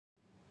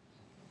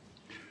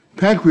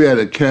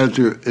Pancreatic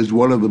cancer is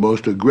one of the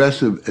most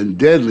aggressive and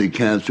deadly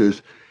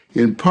cancers,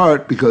 in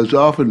part because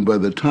often by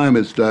the time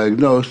it's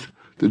diagnosed,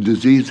 the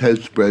disease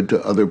has spread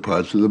to other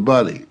parts of the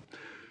body.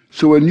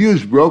 So when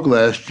news broke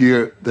last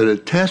year that a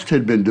test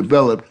had been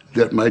developed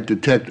that might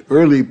detect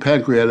early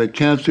pancreatic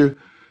cancer,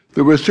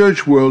 the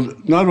research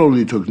world not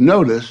only took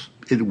notice,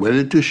 it went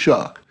into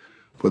shock,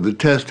 for the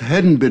test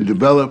hadn't been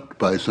developed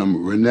by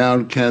some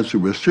renowned cancer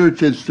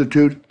research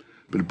institute,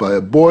 but by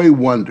a boy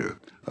wonder,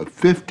 a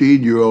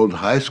 15-year-old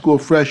high school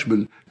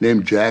freshman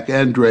named Jack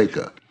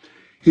Andraka.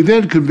 He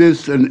then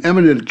convinced an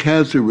eminent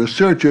cancer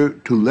researcher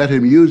to let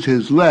him use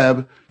his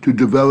lab to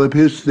develop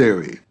his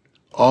theory,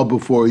 all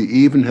before he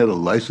even had a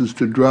license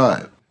to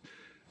drive.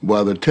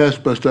 While the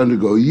test must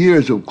undergo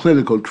years of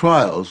clinical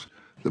trials,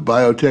 the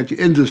biotech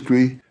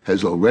industry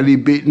has already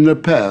beaten a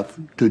path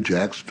to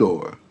Jack's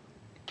door.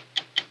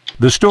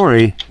 The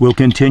story will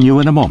continue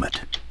in a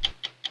moment.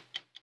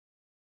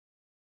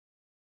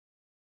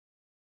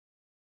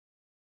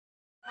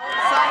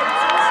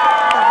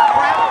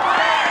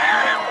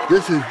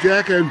 This is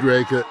Jack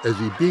Andraka as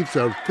he beats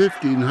out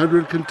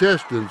 1,500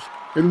 contestants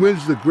and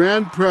wins the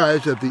grand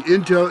prize at the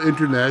Intel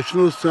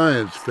International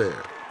Science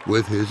Fair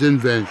with his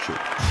invention.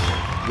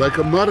 Like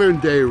a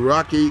modern-day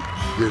Rocky,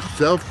 this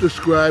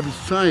self-described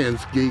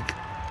science geek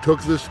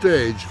took the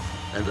stage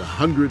and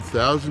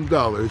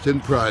 $100,000 in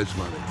prize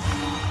money.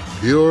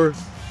 Pure,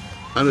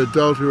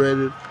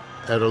 unadulterated,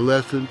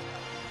 adolescent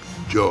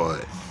joy.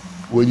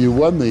 When you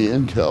won the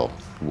Intel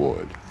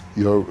Award,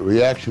 your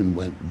reaction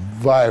went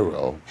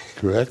viral,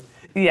 correct?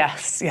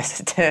 Yes,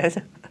 it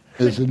did.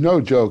 It's a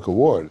no-joke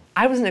award.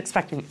 I wasn't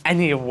expecting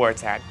any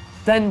awards there.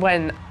 Then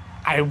when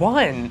I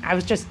won, I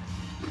was just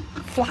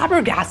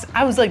flabbergasted.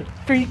 I was like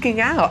freaking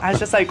out. I was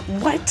just like,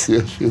 what?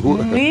 Yes, you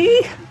were.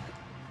 Me?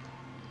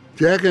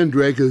 Jack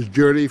Andraka's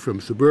journey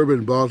from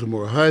suburban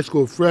Baltimore high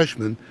school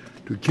freshman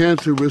to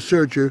cancer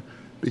researcher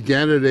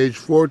began at age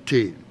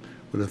 14,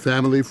 when a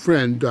family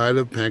friend died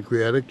of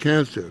pancreatic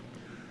cancer.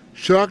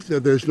 Shocked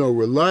that there's no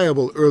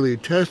reliable early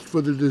test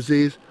for the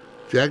disease,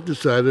 Jack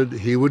decided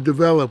he would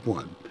develop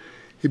one.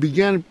 He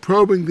began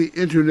probing the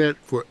internet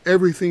for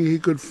everything he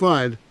could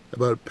find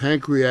about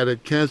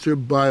pancreatic cancer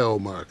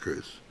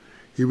biomarkers.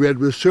 He read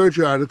research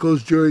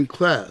articles during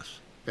class,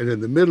 and in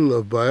the middle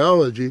of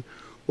biology,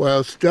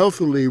 while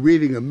stealthily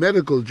reading a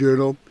medical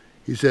journal,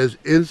 he says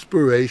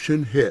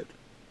inspiration hit.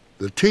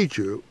 The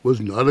teacher was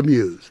not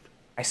amused.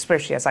 I swear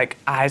she has like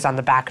eyes on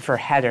the back of her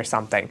head or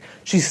something.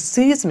 She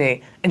sees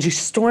me and she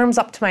storms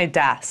up to my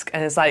desk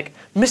and is like,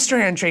 "Mr.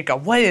 Andraka,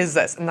 what is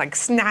this?" And like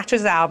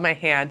snatches it out of my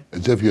hand.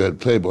 As if you had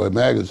Playboy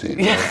magazine.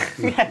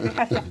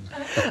 Yeah.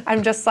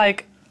 I'm just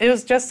like, it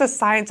was just a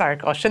science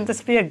article. Shouldn't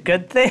this be a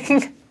good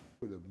thing?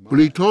 When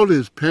he told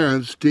his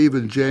parents, Steve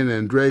and Jane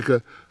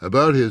Andraka,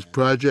 about his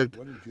project,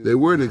 they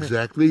weren't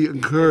exactly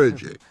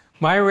encouraging.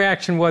 My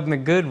reaction wasn't a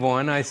good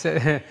one. I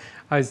said,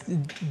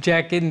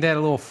 Jack, isn't that a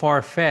little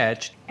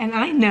far-fetched? And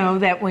I know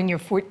that when you're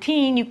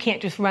 14, you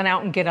can't just run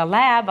out and get a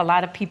lab. A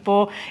lot of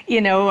people,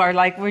 are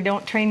like, we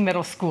don't train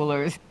middle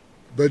schoolers.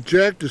 But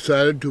Jack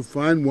decided to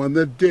find one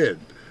that did.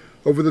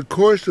 Over the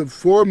course of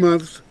 4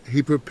 months,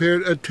 he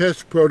prepared a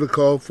test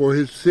protocol for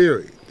his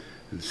theory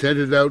and sent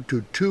it out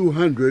to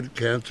 200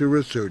 cancer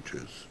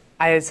researchers.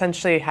 I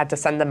essentially had to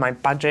send them my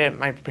budget,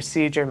 my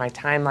procedure, my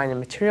timeline, and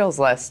materials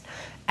list.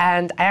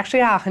 And I actually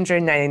got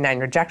 199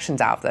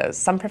 rejections out of those.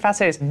 Some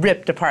professors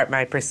ripped apart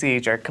my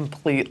procedure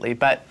completely,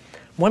 but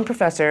one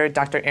professor,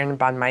 Dr.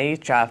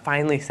 Andraka,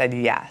 finally said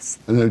yes.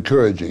 An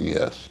encouraging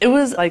yes. It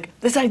was like,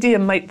 this idea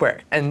might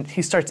work. And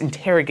he starts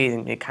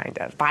interrogating me, kind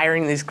of,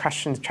 firing these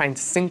questions, trying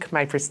to sync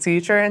my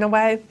procedure in a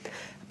way.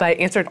 But I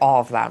answered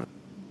all of them.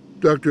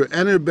 Dr.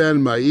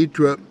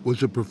 Andraka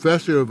was a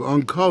professor of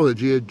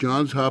oncology at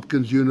Johns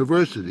Hopkins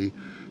University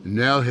and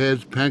now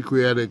heads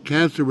pancreatic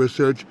cancer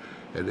research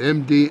at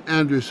MD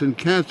Anderson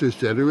Cancer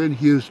Center in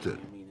Houston.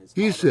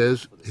 He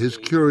says his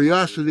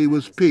curiosity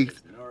was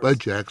piqued by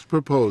Jack's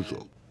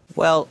proposal.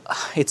 Well,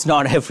 it's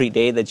not every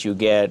day that you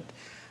get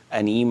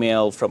an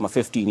email from a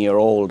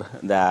 15-year-old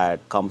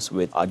that comes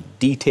with a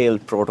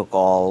detailed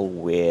protocol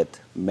with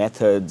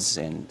methods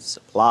and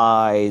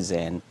supplies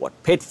and what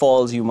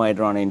pitfalls you might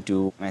run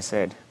into. I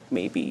said,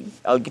 maybe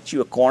I'll get you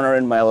a corner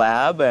in my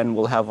lab and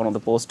we'll have one of the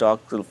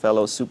postdoctoral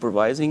fellows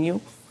supervising you.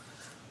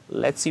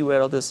 Let's see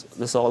where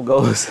this all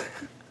goes.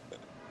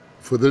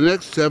 For the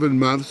next 7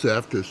 months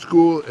after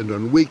school and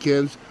on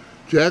weekends,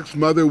 Jack's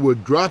mother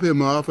would drop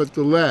him off at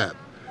the lab,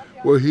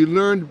 where he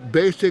learned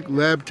basic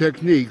lab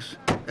techniques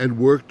and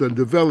worked on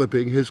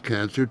developing his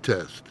cancer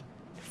test.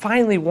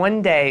 Finally,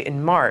 one day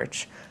in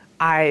March,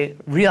 I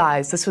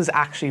realized this was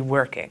actually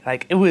working.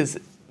 Like, it was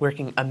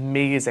working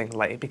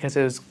amazingly because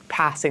it was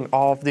passing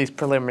all of these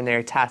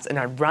preliminary tests. And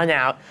I run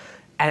out,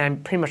 and I'm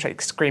pretty much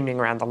like screaming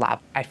around the lab.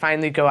 I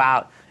finally go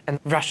out and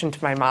rush into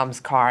my mom's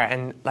car,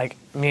 and like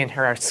me and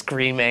her are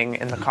screaming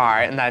in the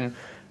car. And then,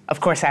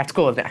 of course, I have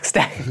school the next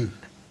day.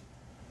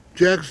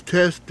 Jack's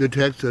test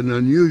detects an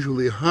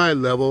unusually high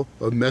level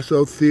of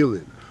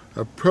mesothelin,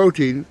 a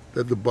protein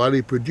that the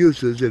body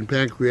produces in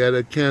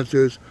pancreatic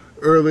cancers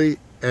early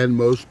and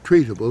most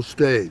treatable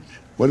stage.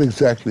 What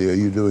exactly are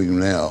you doing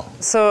now?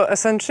 So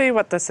essentially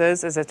what this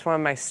is it's one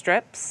of my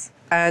strips.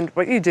 And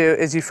what you do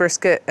is you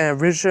first get an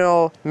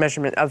original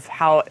measurement of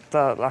how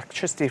the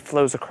electricity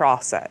flows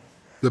across it.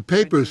 The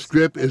paper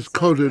strip is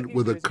coated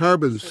with a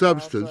carbon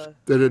substance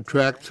that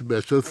attracts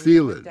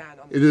mesothelium.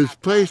 It is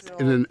placed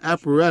in an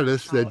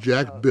apparatus that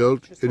Jack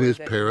built in his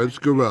parents'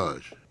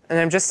 garage. And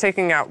I'm just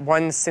taking out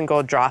one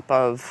single drop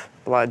of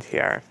blood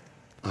here.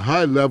 A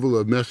high level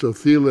of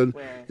mesothelium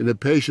in a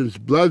patient's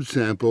blood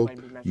sample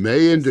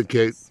may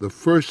indicate the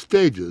first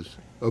stages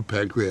of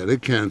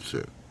pancreatic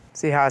cancer.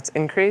 See how it's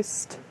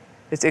increased?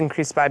 It's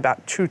increased by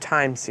about 2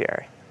 times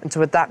here. And so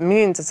what that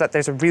means is that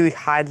there's a really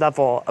high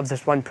level of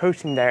this one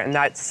protein there, and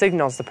that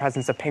signals the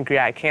presence of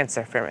pancreatic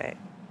cancer for me.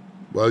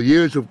 While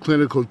years of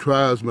clinical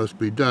trials must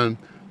be done,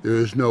 there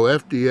is no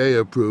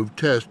FDA-approved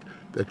test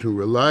that can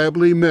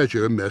reliably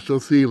measure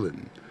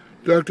mesothelium.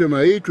 Dr.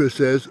 Maitra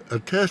says a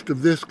test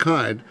of this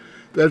kind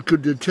that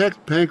could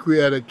detect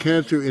pancreatic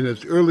cancer in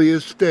its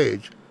earliest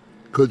stage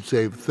could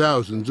save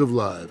thousands of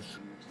lives.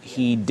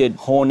 He did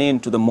hone in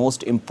to the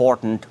most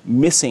important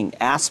missing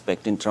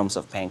aspect in terms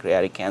of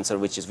pancreatic cancer,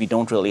 which is we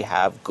don't really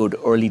have good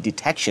early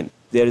detection.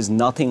 There is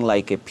nothing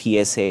like a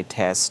PSA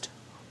test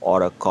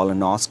or a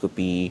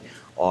colonoscopy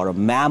or a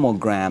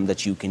mammogram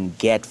that you can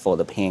get for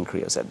the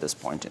pancreas at this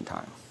point in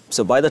time.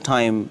 So by the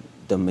time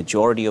the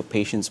majority of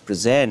patients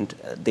present,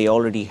 they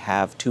already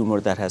have tumor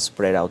that has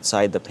spread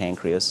outside the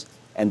pancreas,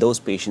 and those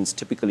patients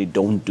typically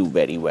don't do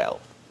very well.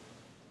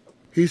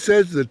 He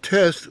says the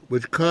test,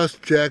 which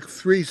cost Jack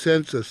 3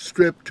 cents a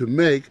strip to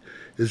make,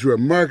 is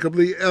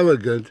remarkably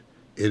elegant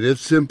in its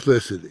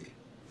simplicity.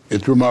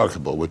 It's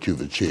remarkable what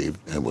you've achieved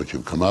and what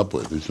you've come up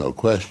with, there's no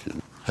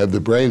question. Have the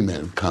brain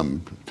men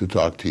come to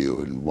talk to you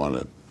and want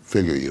to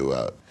figure you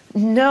out?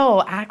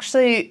 No,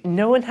 actually,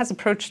 no one has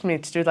approached me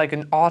to do like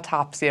an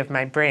autopsy of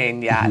my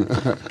brain yet.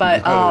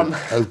 But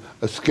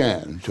a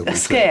scan, shall we say. A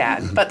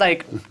scan, but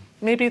like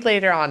maybe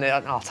later on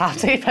an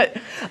autopsy. But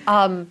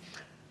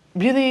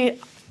really,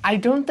 I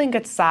don't think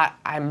it's that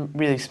I'm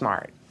really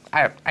smart.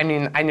 I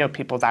mean, I know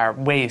people that are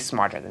way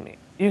smarter than me.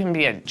 You can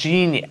be a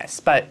genius,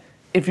 but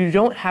if you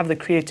don't have the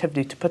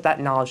creativity to put that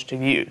knowledge to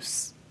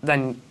use,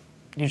 then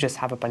you just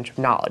have a bunch of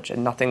knowledge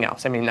and nothing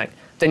else. I mean, like,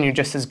 then you're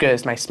just as good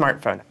as my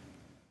smartphone.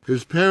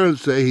 His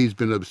parents say he's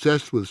been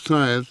obsessed with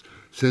science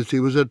since he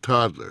was a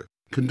toddler,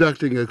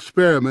 conducting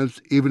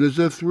experiments even as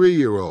a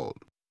 3-year-old.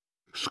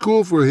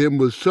 School for him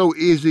was so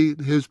easy,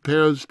 his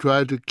parents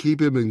tried to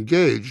keep him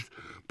engaged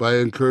by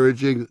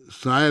encouraging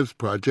science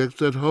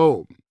projects at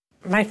home.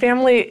 My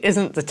family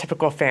isn't the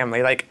typical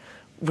family. Like,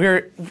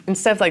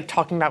 instead of like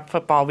talking about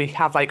football, we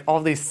have like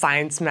all these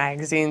science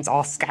magazines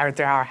all scattered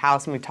through our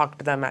house, and we talk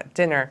to them at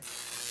dinner.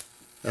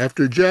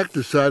 After Jack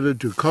decided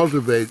to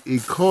cultivate E.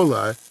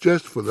 coli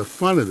just for the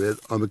fun of it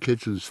on the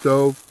kitchen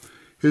stove,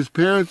 his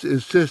parents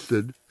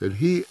insisted that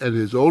he and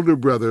his older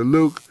brother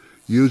Luke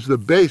use the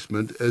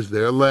basement as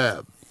their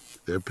lab.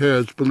 Their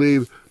parents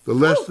believe the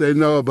less they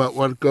know about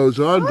what goes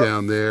on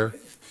down there,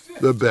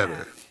 the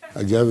better.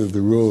 I gather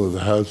the rule of the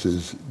house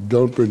is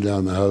don't burn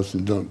down the house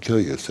and don't kill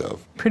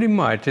yourself. Pretty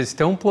much. It's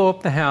don't blow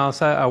up the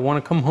house. I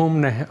want to come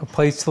home to a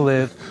place to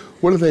live.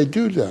 What do they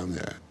do down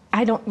there?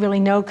 I don't really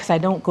know because I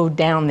don't go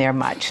down there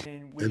much.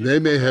 And they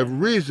may have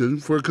reason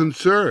for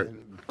concern.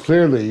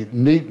 Clearly,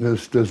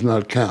 neatness does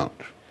not count.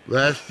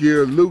 Last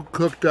year, Luke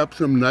cooked up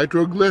some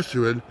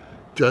nitroglycerin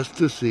just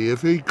to see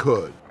if he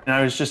could. And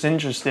I was just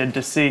interested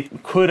to see,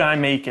 could I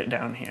make it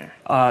down here?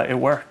 It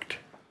worked.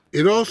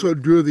 It also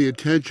drew the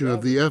attention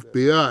of the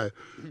FBI,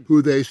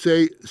 who they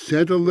say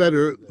sent a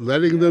letter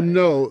letting them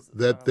know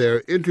that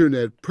their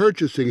internet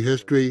purchasing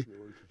history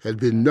had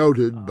been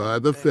noted by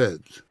the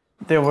feds.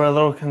 They were a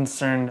little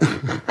concerned.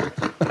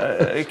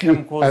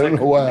 Chemicals. I don't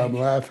know why I'm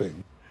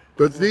laughing.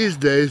 But these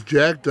days,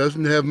 Jack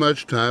doesn't have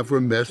much time for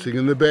messing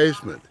in the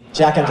basement.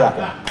 Jack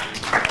Andraka.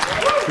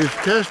 His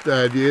test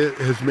idea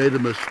has made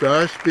him a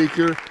star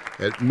speaker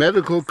at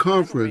medical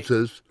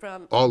conferences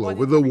all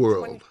over the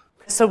world.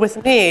 So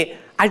with me,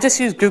 I just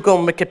use Google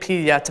and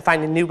Wikipedia to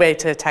find a new way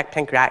to detect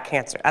pancreatic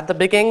cancer. At the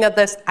beginning of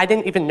this, I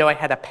didn't even know I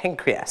had a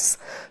pancreas.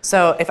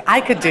 So if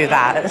I could do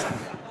that...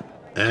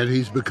 And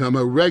he's become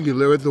a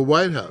regular at the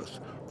White House.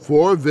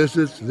 4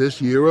 visits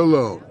this year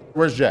alone.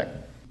 Where's Jack?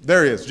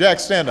 There he is. Jack,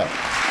 stand up.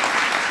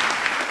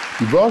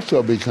 You've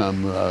also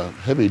become a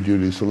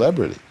heavy-duty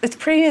celebrity. It's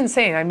pretty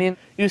insane. I mean,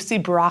 you see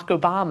Barack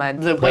Obama.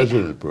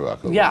 President Barack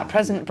Obama. Yeah,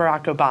 President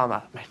Barack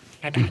Obama.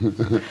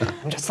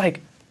 I'm just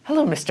like,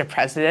 hello, Mr.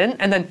 President.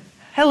 And then,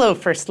 hello,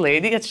 First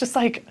Lady. It's just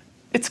like,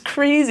 it's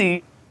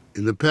crazy.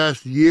 In the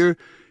past year,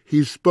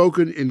 he's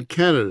spoken in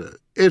Canada,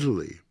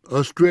 Italy,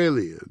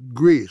 Australia,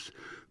 Greece,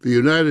 the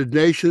United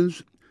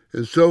Nations,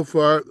 and so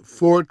far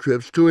 4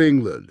 trips to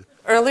England.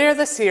 Earlier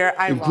this year,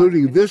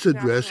 including this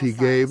address he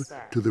gave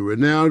to the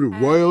renowned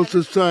Royal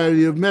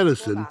Society of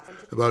Medicine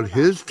about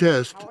his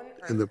test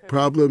and the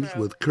problems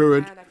with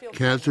current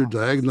cancer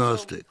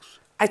diagnostics.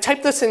 I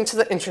typed this into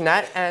the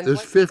internet, and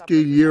This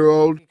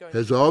 15-year-old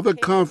has all the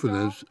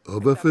confidence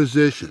of a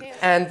physician.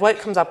 And what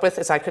it comes up with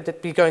is I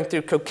could be going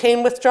through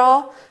cocaine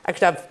withdrawal, I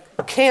could have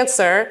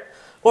cancer,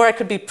 or I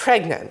could be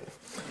pregnant.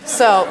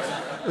 So,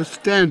 A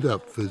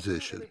stand-up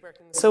physician.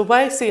 so what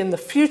I see in the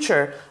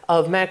future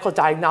of medical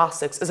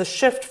diagnostics is a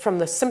shift from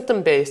the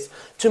symptom-based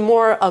to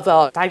more of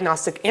a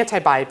diagnostic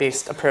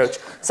antibody-based approach,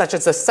 such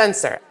as a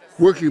sensor.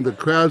 Working the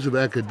crowds of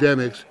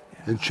academics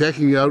and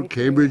checking out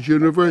Cambridge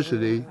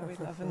University,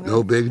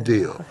 no big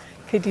deal.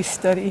 Could you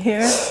study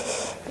here?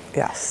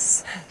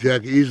 Yes.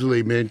 Jack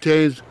easily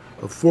maintains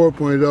a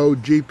 4.0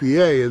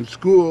 GPA in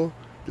school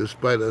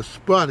despite a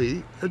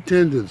spotty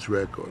attendance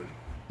record.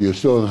 You're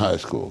still in high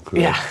school,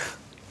 correct? Yeah.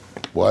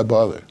 Why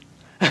bother?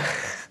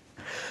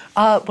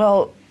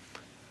 Well,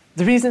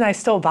 the reason I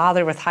still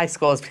bother with high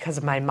school is because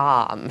of my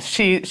mom.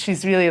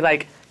 She's really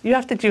like, you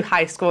have to do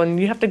high school and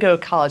you have to go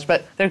to college,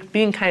 but they're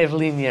being kind of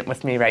lenient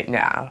with me right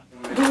now.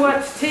 Who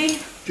wants tea?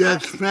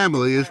 Jack's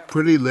family is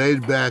pretty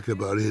laid back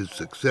about his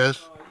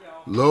success,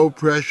 low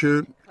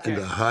pressure, and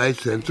a high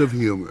sense of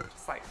humor.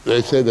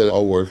 They say that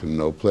all work and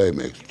no play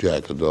makes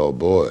Jack a dull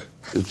boy.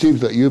 It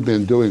seems that you've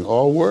been doing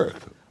all work.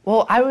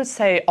 Well, I would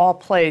say all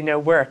play, no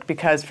work,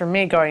 because for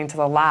me, going to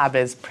the lab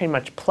is pretty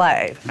much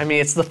play. I mean,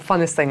 it's the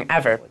funnest thing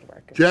ever.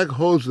 Jack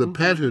holds the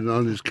patent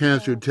on his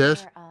cancer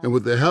test, and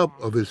with the help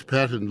of his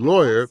patent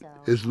lawyer,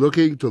 is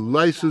looking to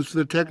license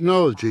the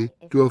technology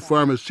to a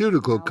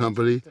pharmaceutical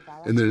company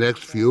in the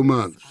next few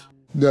months.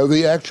 Now,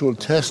 the actual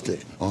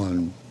testing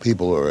on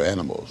people or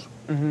animals,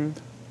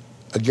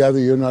 I gather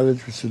you're not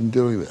interested in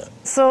doing that.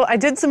 So I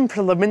did some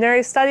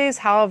preliminary studies.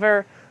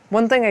 However,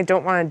 one thing I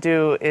don't want to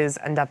do is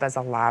end up as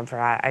a lab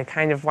rat. I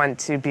kind of want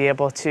to be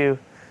able to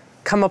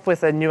come up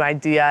with a new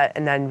idea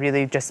and then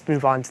really just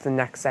move on to the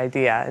next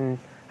idea and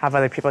have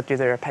other people do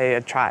the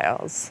repetitive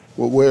trials.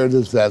 Well, where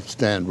does that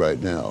stand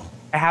right now?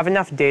 I have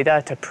enough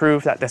data to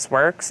prove that this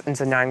works, and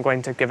so now I'm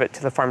going to give it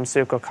to the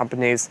pharmaceutical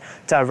companies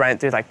to run it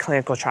through like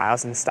clinical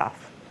trials and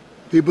stuff.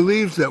 He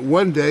believes that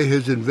one day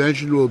his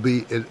invention will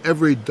be in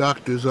every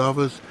doctor's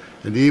office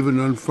and even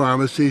on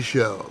pharmacy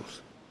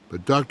shelves.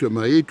 But Dr.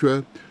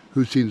 Maitra,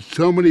 who's seen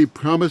so many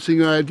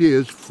promising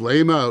ideas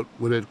flame out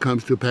when it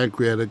comes to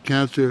pancreatic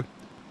cancer,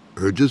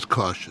 urges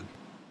caution.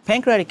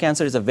 Pancreatic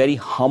cancer is a very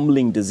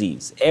humbling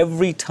disease.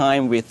 Every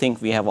time we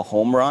think we have a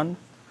home run,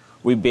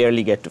 we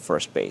barely get to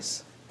first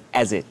base.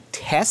 As a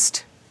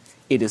test,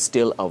 it is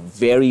still a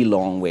very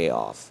long way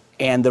off.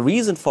 And the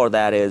reason for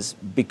that is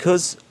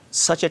because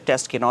such a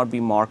test cannot be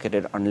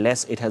marketed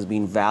unless it has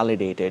been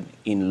validated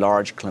in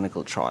large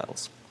clinical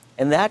trials.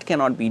 And that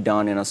cannot be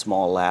done in a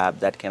small lab,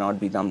 that cannot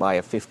be done by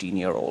a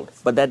 15-year-old.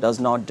 But that does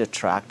not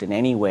detract in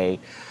any way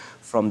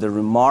from the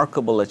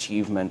remarkable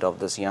achievement of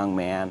this young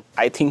man.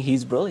 I think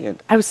he's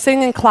brilliant. I was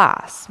sitting in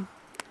class,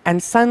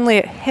 and suddenly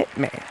it hit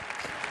me.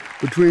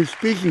 Between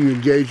speaking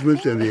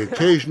engagements and the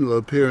occasional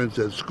appearance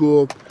at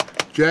school,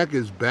 Jack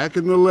is back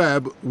in the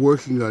lab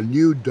working on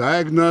new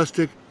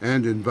diagnostic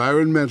and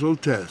environmental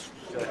tests.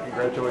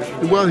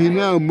 And while he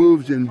now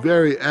moves in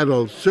very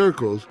adult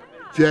circles,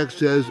 Jack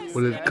says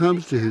when it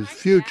comes to his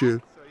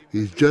future,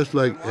 he's just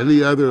like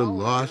any other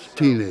lost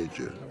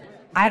teenager.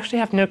 I actually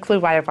have no clue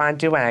what I want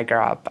to do when I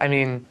grow up. I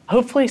mean,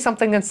 hopefully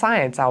something in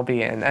science I'll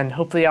be in, and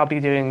hopefully I'll be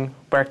doing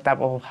work that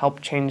will help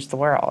change the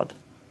world.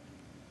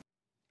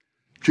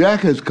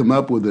 Jack has come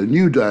up with a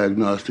new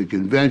diagnostic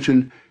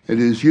invention and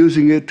is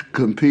using it to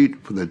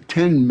compete for the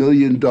 $10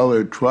 million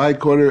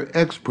Tricorder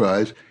X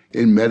Prize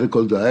in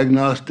medical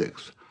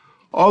diagnostics.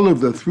 All of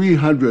the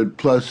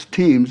 300-plus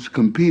teams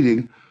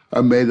competing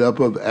are made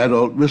up of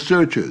adult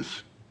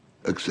researchers,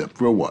 except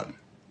for one.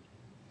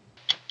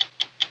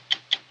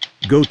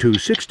 Go to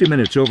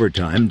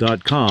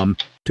 60minutesovertime.com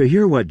to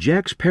hear what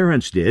Jack's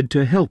parents did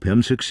to help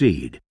him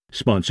succeed.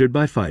 Sponsored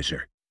by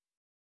Pfizer.